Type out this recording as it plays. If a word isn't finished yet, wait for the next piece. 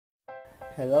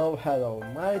Hello.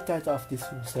 My title of this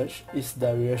research is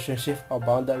the relationship of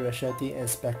bounded rationality and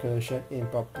speculation in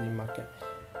property market.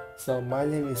 So my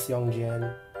name is Yong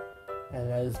and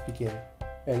let's begin.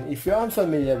 And if you're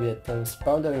unfamiliar with the terms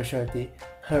bounded rationality,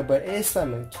 Herbert A.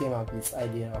 Simon came up with this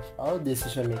idea of all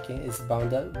decision making is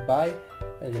bounded by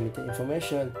a limited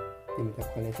information, limited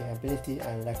cognitive ability,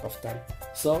 and lack of time.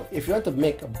 So if you want to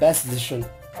make a best decision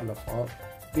out of all,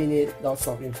 we need lots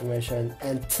of information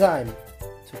and time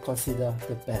to consider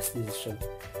the best decision.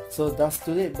 So does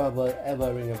tulip bubble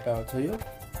ever ring a bell to you?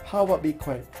 How about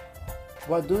Bitcoin?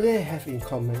 What do they have in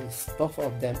common is both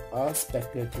of them are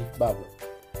speculative bubble.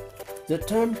 The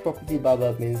term property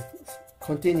bubble means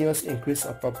continuous increase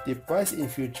of property price in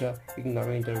future,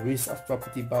 ignoring the risk of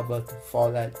property bubble to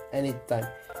fall at any time.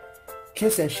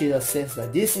 Case and Schiller says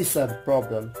that this is a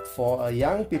problem for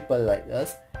young people like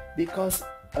us because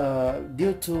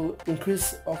due to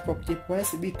increase of property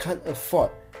price, we can't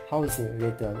afford housing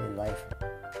later in life.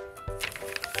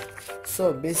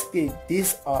 So basically,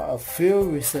 these are a few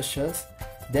researchers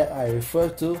that I refer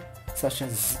to, such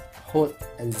as Holt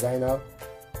and Zainal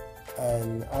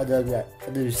and other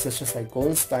researchers like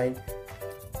Goldstein,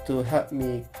 to help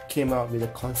me came out with a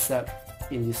concept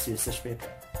in this research paper.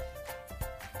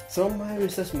 So my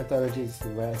research methodology is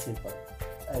very simple.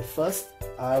 At first,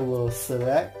 I will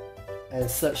select and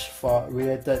search for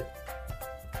related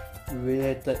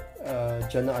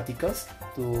journal articles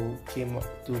to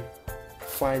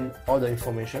find all the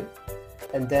information,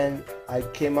 and then I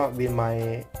came up with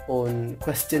my own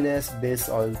questionnaires based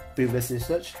on previous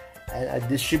research, and I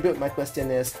distribute my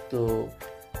questionnaires to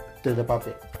the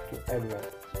public, to everyone,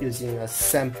 using a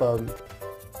simple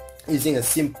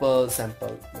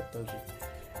sample methodology.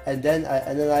 And then I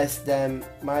analyze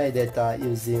my data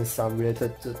using some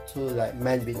related to like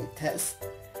man-beneath tests.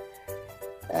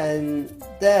 And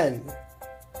then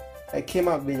I came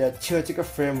up with a theoretical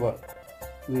framework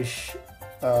which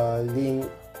link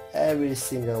every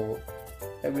single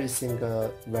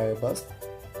variables,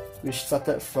 which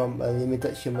started from a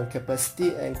limited human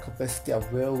capacity and capacity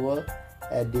of real world,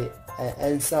 and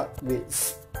ends up with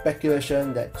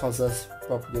speculation that causes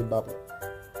property bubble.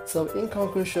 So in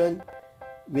conclusion,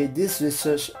 with this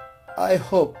research, I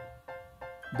hope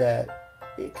that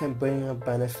it can bring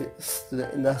benefits to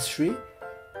the industry,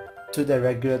 to the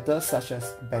regulators such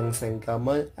as banks and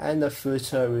government, and the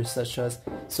future researchers,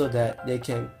 so that they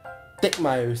can take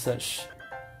my research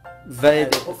very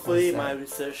and hopefully my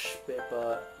research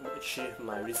paper achieve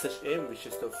my research aim, which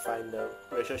is to find the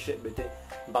relationship between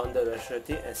bounded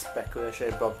rationality and speculation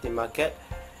in property market.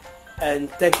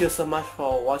 And thank you so much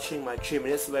for watching my 3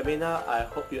 minutes webinar. I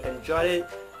hope you enjoyed it,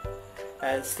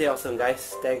 and stay awesome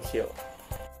guys. Thank you.